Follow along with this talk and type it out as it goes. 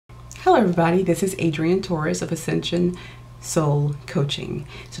Hello everybody, this is Adrienne Torres of Ascension Soul Coaching.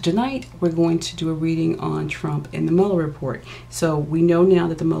 So tonight we're going to do a reading on Trump and the Mueller Report. So we know now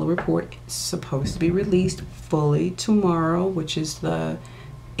that the Mueller Report is supposed to be released fully tomorrow, which is the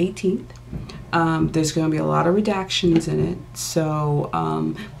 18th. There's going to be a lot of redactions in it, so I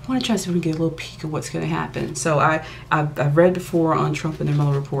want to try to see if we can get a little peek of what's going to happen. So I've read before on Trump and the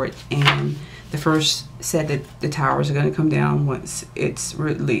Mueller Report, and the first said that the towers are going to come down once it's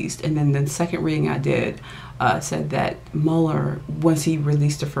released, and then the second reading I did said that Mueller, once he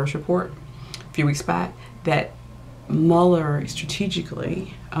released the first report a few weeks back, that Mueller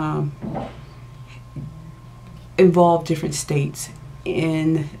strategically involved different states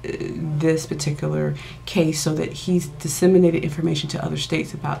in this particular case so that he's disseminated information to other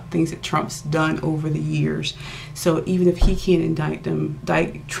states about things that Trump's done over the years. So even if he can't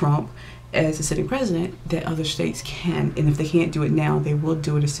indict Trump as a sitting president, that other states can, and if they can't do it now, they will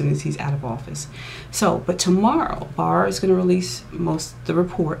do it as soon as he's out of office. So, but tomorrow, Barr is going to release the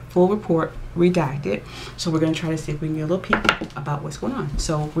report, full report, redacted. So we're going to try to see if we can get a little peek about what's going on.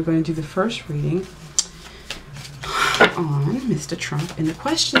 So we're going to do the first reading on Mr. Trump, and the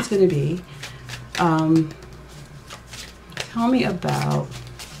question is going to be, tell me about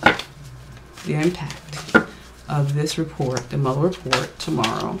the impact of this report, the Mueller report,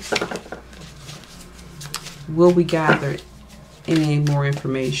 tomorrow. Will we gather any more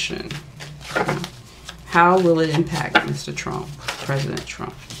information? How will it impact Mr. Trump, President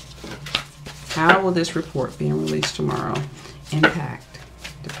Trump? How will this report being released tomorrow impact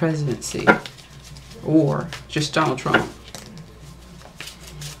the presidency or just Donald Trump?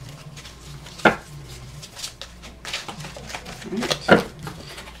 Right.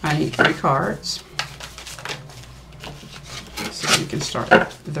 I need 3 cards. So we can start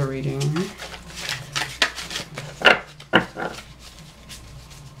the reading.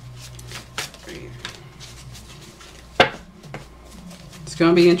 It's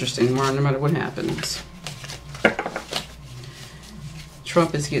going to be interesting tomorrow, no matter what happens.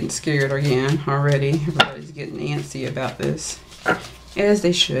 Trump is getting scared again already. Everybody's getting antsy about this, as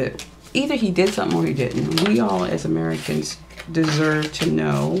they should. Either he did something or he didn't. We all as Americans deserve to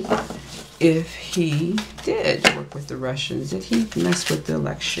know if he did work with the Russians. Did he mess with the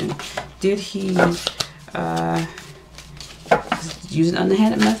election? Did he use an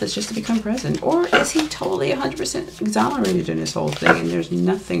underhanded methods just to become president? Or is he totally 100% exonerated in this whole thing and there's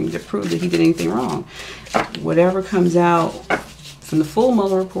nothing to prove that he did anything wrong? Whatever comes out from the full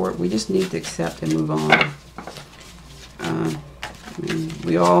Mueller report, we just need to accept and move on. I mean,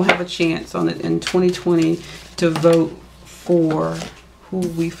 we all have a chance in 2020 to vote for who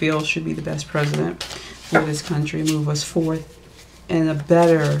we feel should be the best president for this country, move us forth in a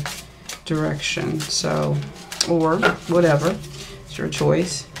better direction. So, or whatever, it's your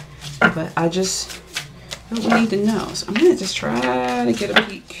choice. But I just don't need to know. So I'm going to just try to get a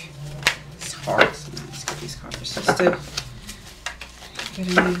peek. It's hard. So let's get these cards just to get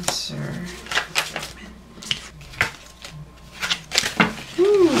an answer.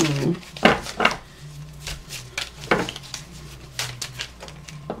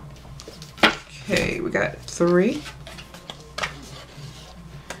 Okay, we got 3.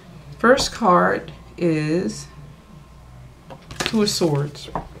 First card is 2 of Swords.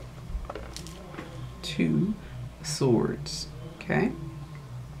 2 Swords. Okay.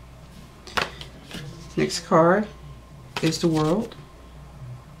 Next card is the World.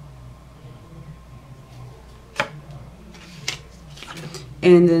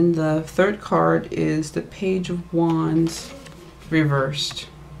 And then the third card is the Page of Wands reversed.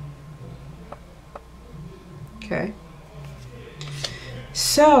 Okay.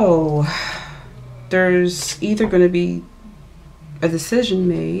 So there's either going to be a decision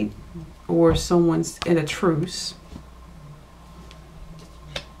made or someone's in a truce,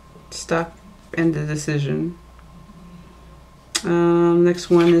 stuck in the decision. Next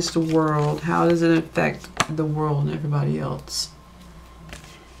one is the World. How does it affect the world and everybody else?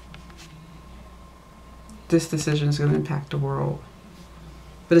 This decision is going to impact the world.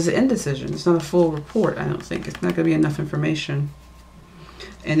 But it's an indecision. It's not a full report, I don't think. It's not going to be enough information.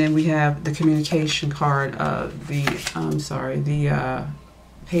 And then we have the communication card of the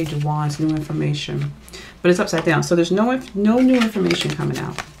Page of Wands, new information. But it's upside down. So there's no new information coming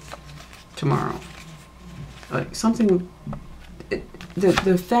out tomorrow. Like something,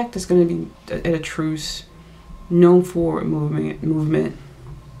 the fact is going to be at a truce, no forward movement,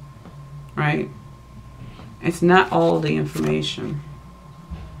 right? It's not all the information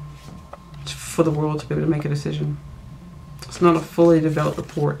for the world to be able to make a decision. It's not a fully developed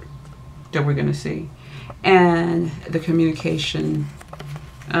report that we're going to see. And the communication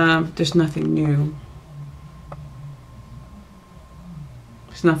There's nothing new.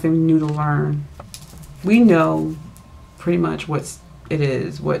 There's nothing new to learn. We know pretty much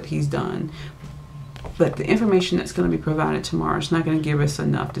what he's done. But the information that's going to be provided tomorrow is not going to give us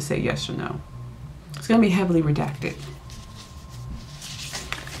enough to say yes or no. It's going to be heavily redacted.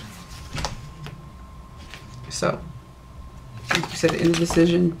 So, like you said, in the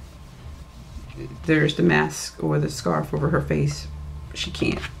decision, there's the mask or the scarf over her face. She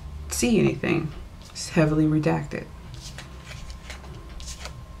can't see anything. It's heavily redacted.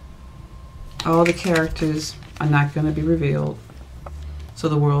 All the characters are not going to be revealed. So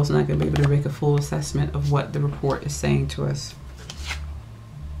the world's not going to be able to make a full assessment of what the report is saying to us.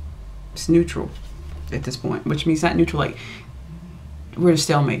 It's neutral at this point, which means not neutral like we're a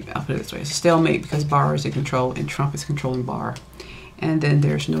stalemate. I'll put it this way. It's a stalemate because Barr is in control and Trump is controlling Barr. And then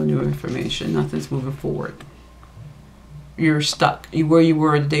there's no new information. Nothing's moving forward. You're stuck where you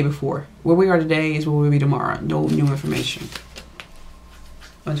were the day before. Where we are today is where we'll be tomorrow. No new information.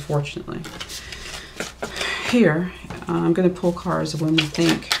 Unfortunately. Here, I'm going to pull cards of when we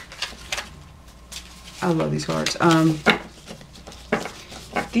think. I love these cards.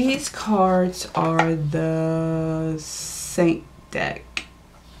 These cards are the Saint deck.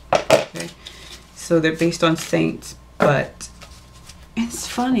 Okay, so they're based on saints, but it's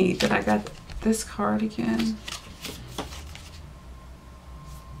funny that I got this card again.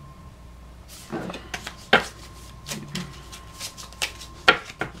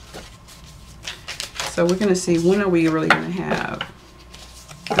 So we're going to see, when are we really going to have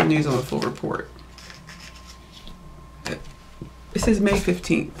the news on the full report? It says May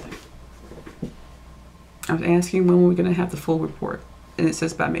 15th. I was asking when we're going to have the full report. And it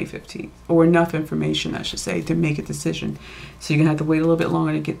says by May 15th. Or enough information, I should say, to make a decision. So you're going to have to wait a little bit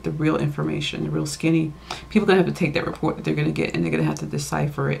longer to get the real information, the real skinny. People are going to have to take that report that they're going to get and they're going to have to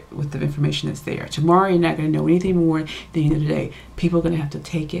decipher it with the information that's there. Tomorrow you're not going to know anything more than you know today. People are going to have to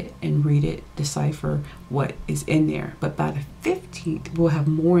take it and read it, decipher what is in there. But by the 15th, we'll have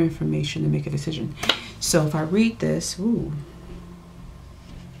more information to make a decision. So if I read this, ooh.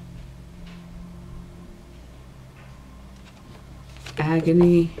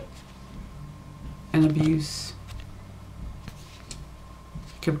 Agony and abuse.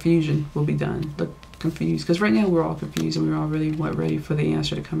 Confusion will be done. Look confused. Because right now we're all confused and we're all really ready for the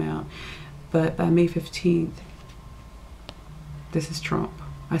answer to come out. But by May 15th, this is Trump.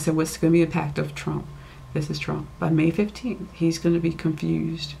 I said, what's going to be the impact of Trump? This is Trump. By May 15th, he's going to be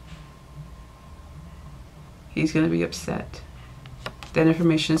confused. He's going to be upset. That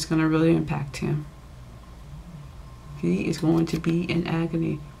information is going to really impact him. He is going to be in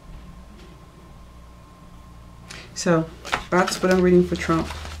agony. So that's what I'm reading for Trump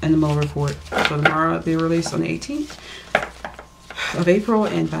and the Mueller Report. So tomorrow they're released on the 18th of April,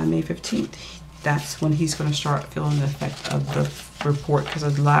 and by May 15th, that's when he's going to start feeling the effect of the report, because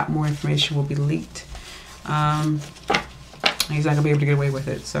a lot more information will be leaked. He's not going to be able to get away with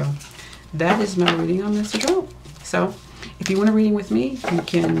it. So that is my reading on Mr. Trump. So if you want a reading with me, you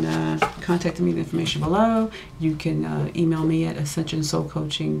can contact me, the information below. You can email me at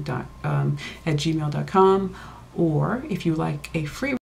ascensionsoulcoaching at gmail.com, or if you like a free